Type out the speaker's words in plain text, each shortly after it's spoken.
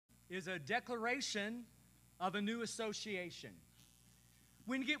is a declaration of a new association.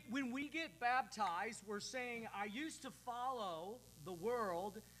 When we get baptized, we're saying, I used to follow the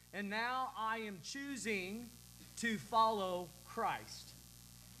world, and now I am choosing to follow Christ.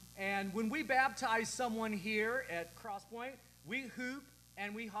 And when we baptize someone here at Crosspoint, we hoop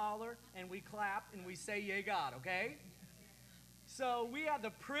and we holler and we clap and we say, "Yay, God," okay? So we have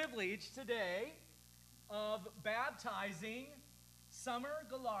the privilege today of baptizing Summer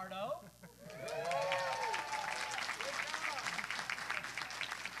Gallardo.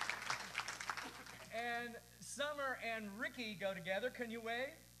 And Summer and Ricky go together. Can you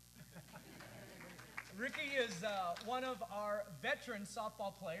wave? Ricky is one of our veteran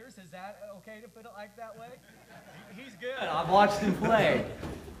softball players. Is that okay to put it like that way? He's good. I've watched him play.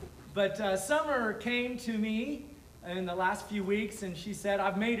 But Summer came to me in the last few weeks, and she said,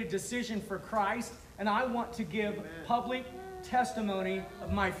 I've made a decision for Christ, and I want to give public testimony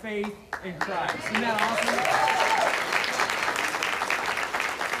of my faith in Christ. Isn't that awesome?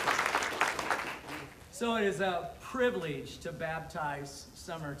 So it is a privilege to baptize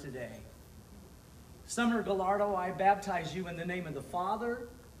Summer today. Summer Gallardo, I baptize you in the name of the Father,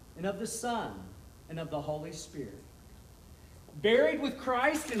 and of the Son, and of the Holy Spirit. Buried with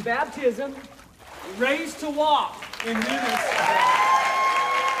Christ in baptism, raised to walk in newness of life.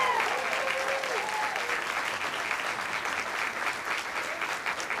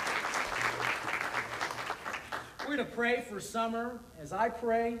 We're going to pray for Summer. As I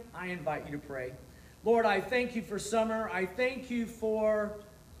pray, I invite you to pray. Lord, I thank you for Summer. I thank you for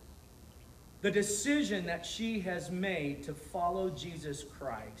the decision that she has made to follow Jesus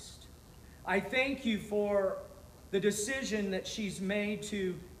Christ. I thank you for the decision that she's made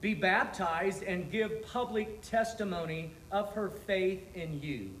to be baptized and give public testimony of her faith in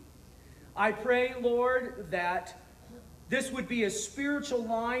you. I pray, Lord, that this would be a spiritual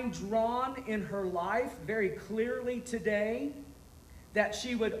line drawn in her life very clearly today, that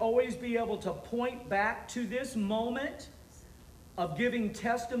she would always be able to point back to this moment of giving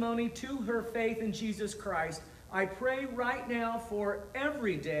testimony to her faith in Jesus Christ. I pray right now for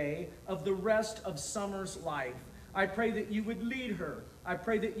every day of the rest of Summer's life. I pray that you would lead her. I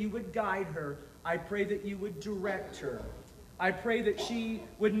pray that you would guide her. I pray that you would direct her. I pray that she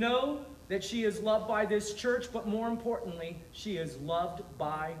would know that she is loved by this church, but more importantly, she is loved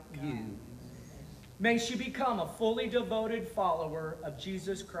by you. May she become a fully devoted follower of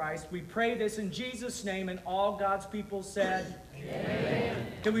Jesus Christ. We pray this in Jesus' name, and all God's people said, Amen.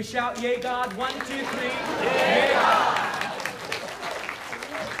 Can we shout, "Yay, God"? 1, 2, 3. Yay, God.